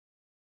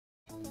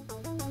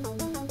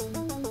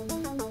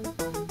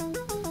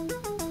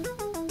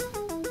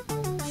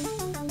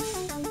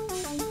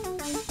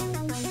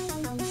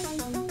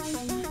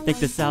Think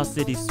the South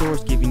City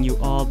source, giving you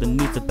all the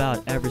news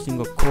about every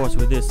single course,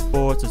 whether it's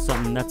sports or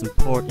something that's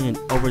important.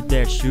 Over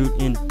there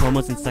shooting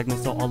promos and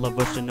segments, so all of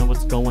us should know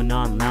what's going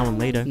on now and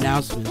later.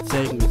 Announcements,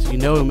 segments, you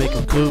know, make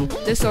them cool.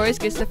 The source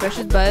gets the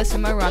freshest buzz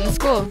from around the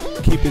school.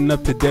 Keeping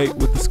up to date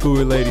with the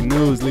school-related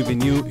news,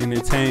 leaving you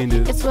entertained.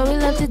 It's what we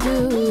love to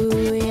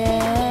do,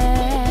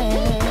 yeah.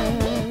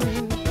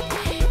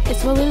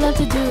 It's what we love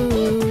to do.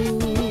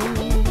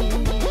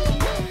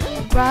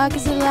 Rock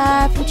is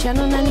alive from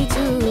Channel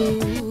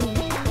 92.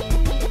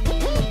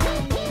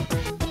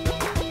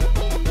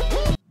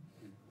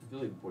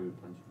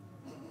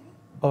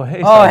 Oh,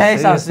 hey,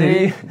 South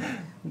City.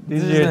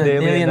 These are your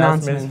daily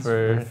announcements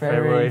for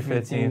February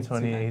 15,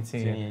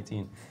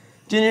 2018.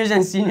 Juniors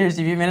and seniors,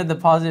 if you made a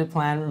deposit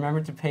plan, remember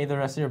to pay the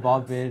rest of your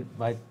ball bid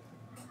by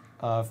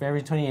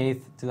February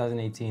 28th,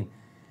 2018.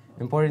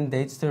 Important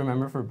dates to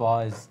remember for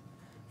ball is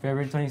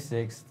February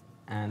 26th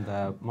and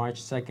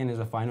March 2nd is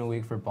the final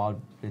week for ball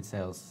bid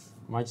sales.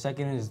 March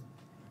 2nd is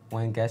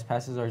when guest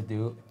passes are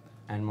due,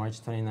 and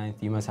March 29th,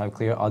 you must have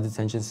clear all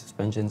detentions,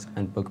 suspensions,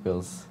 and book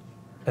bills.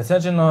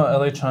 Attention all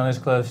electronics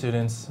club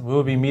students, we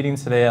will be meeting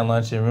today at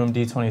lunch in room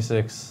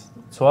D26.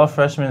 To all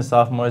freshmen,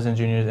 sophomores, and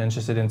juniors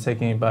interested in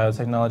taking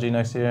biotechnology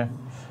next year,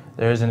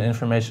 there is an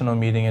informational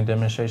meeting and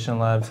demonstration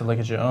lab to look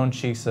at your own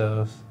cheek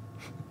cells.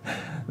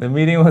 The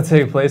meeting will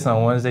take place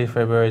on Wednesday,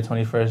 February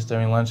 21st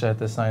during lunch at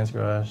the Science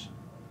Garage.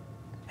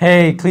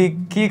 Hey,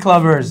 Key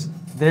Clubbers,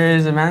 there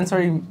is a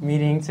mandatory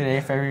meeting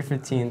today, February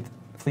 15th.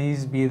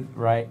 Please be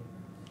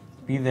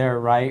there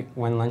right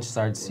when lunch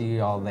starts. See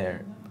you all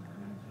there.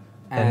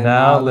 And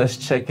now let's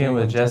check in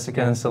with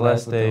Jessica and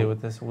Celeste with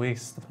this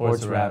week's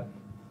sports wrap.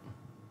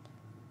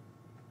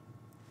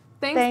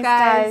 Thanks,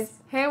 guys.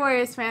 Hey,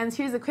 Warriors fans.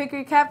 Here's a quick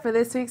recap for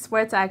this week's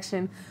sports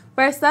action.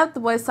 First up,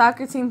 the boys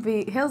soccer team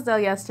beat Hillsdale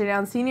yesterday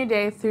on Senior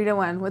Day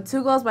 3-1, with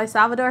 2 goals by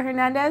Salvador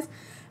Hernandez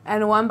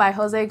and 1 by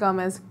Jose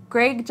Gomez.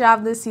 Great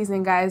job this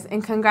season, guys,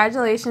 and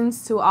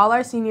congratulations to all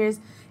our seniors.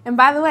 And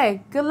by the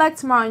way, good luck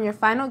tomorrow in your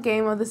final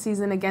game of the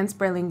season against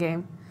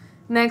Burlingame.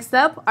 Next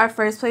up, our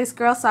first-place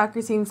girls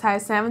soccer team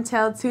ties San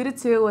Mateo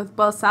 2-2 with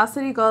both South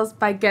City goals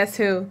by guess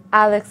who?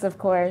 Alex, of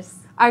course.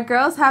 Our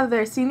girls have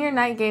their senior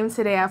night game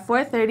today at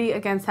 4:30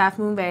 against Half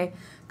Moon Bay.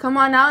 Come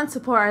on out and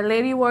support our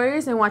Lady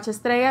Warriors and watch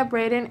Estrella,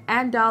 Brayden,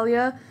 and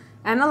Dahlia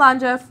and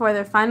Alondra for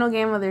their final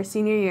game of their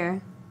senior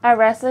year. Our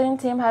wrestling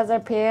team has their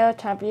PAL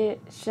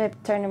Championship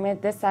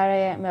tournament this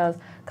Saturday at Mills.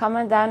 Come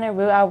on down and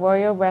root our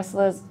Warrior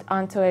wrestlers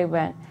onto a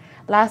win.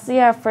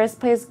 Lastly, our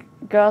first-place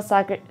girls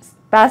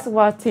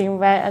basketball team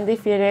went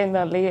undefeated in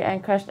the league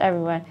and crushed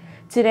everyone.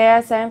 Today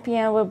at 7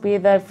 p.m. will be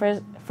the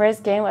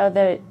first game of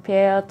the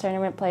PAL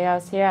tournament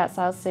playoffs here at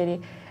South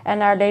City,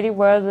 and our Lady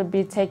Warriors will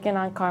be taking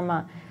on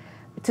Carmont.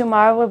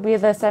 Tomorrow will be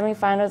the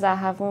semifinals at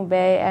Half Moon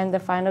Bay, and the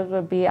finals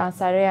will be on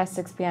Saturday at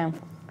 6 p.m.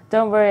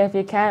 Don't worry, if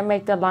you can't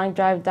make the long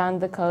drive down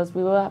the coast,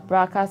 we will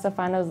broadcast the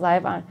finals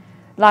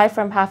live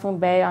from Half Moon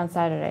Bay on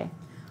Saturday.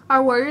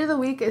 Our Warrior of the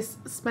Week is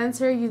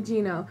Spencer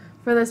Eugenio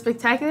for the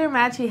spectacular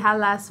match he had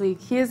last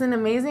week. He is an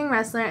amazing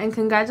wrestler, and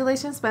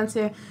congratulations,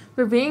 Spencer,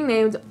 for being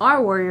named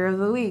our Warrior of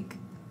the Week.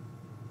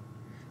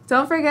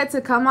 Don't forget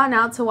to come on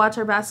out to watch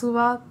our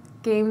basketball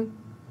game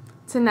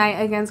tonight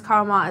against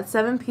Carmont at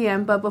 7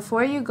 p.m. But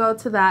before you go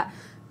to that,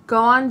 go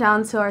on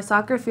down to our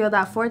soccer field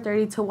at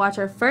 4:30 to watch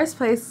our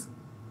first-place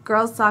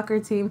girls soccer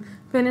team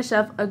finish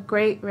up a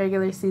great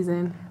regular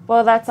season.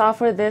 Well, that's all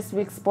for this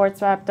week's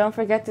Sports Wrap. Don't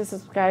forget to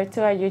subscribe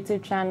to our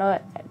YouTube channel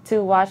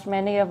to watch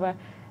many of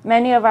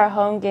our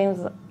home games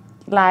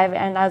live.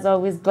 And as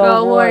always,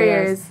 go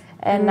Warriors!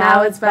 And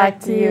now it's back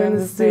to you in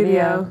the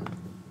studio.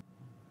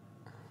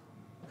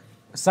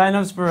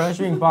 Sign-ups for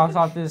ushering, box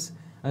office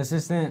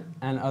assistant,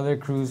 and other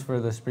crews for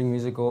the spring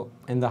musical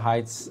In the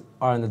Heights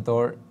are on the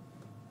door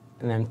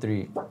in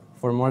M3.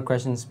 For more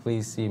questions,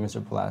 please see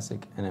Mr.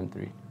 Pulasic in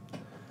M3.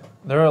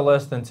 There are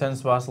less than 10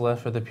 spots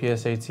left for the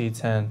PSAT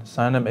 10.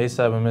 Sign up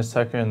ASAP with Ms.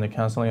 Tucker in the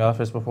counseling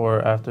office before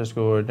or after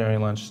school or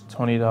during lunch.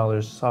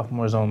 $20,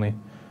 sophomores only.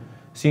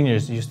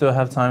 Seniors, you still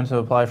have time to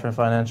apply for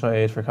financial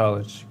aid for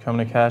college. Come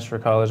to Cash for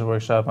College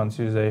workshop on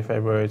Tuesday,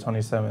 February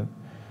 27th.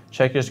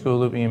 Check your school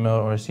loop email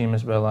or see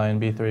Ms. Bella in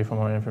B3 for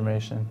more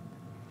information.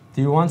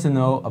 Do you want to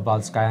know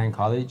about Skyline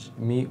College?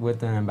 Meet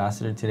with an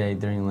ambassador today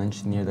during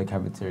lunch near the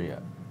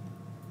cafeteria.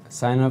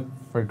 Sign up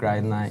for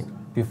grad night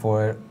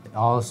before it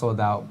all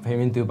sold out.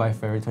 Payment due by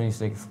February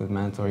 26th with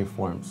mandatory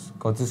forms.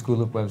 Go to School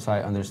Loop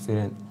website under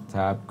Student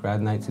tab,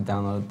 Grad Night to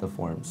download the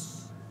forms.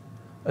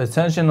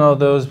 Attention all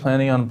those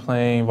planning on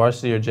playing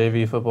varsity or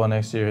JV football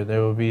next year.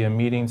 There will be a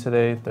meeting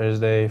today,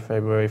 Thursday,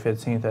 February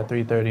 15th at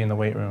 3:30 in the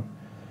weight room.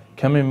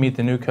 Come and meet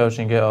the new coach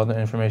and get all the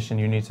information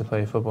you need to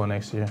play football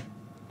next year.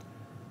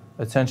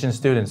 Attention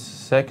students,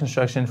 set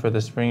construction for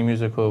the spring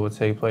musical will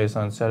take place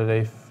on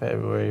Saturday,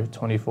 February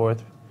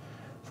 24th.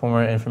 For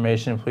more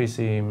information, please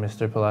see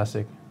Mr.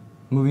 Pulasic.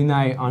 Movie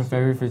night on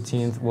February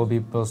 15th will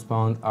be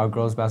postponed. Our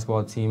girls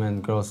basketball team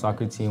and girls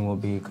soccer team will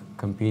be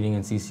competing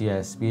in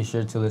CCS. Be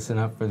sure to listen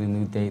up for the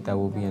new date that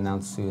will be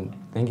announced soon.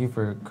 Thank you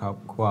for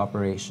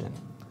cooperation.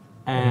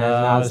 And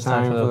now it's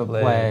time for the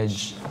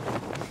pledge.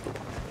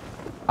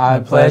 I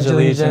pledge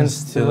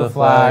allegiance to the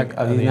flag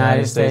of the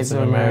United States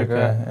of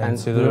America and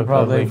to the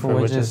republic for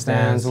which it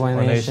stands, one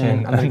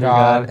nation, under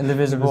God,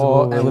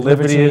 indivisible, and with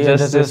liberty and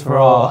justice for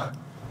all.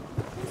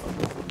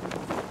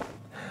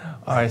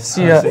 All right,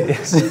 see ya.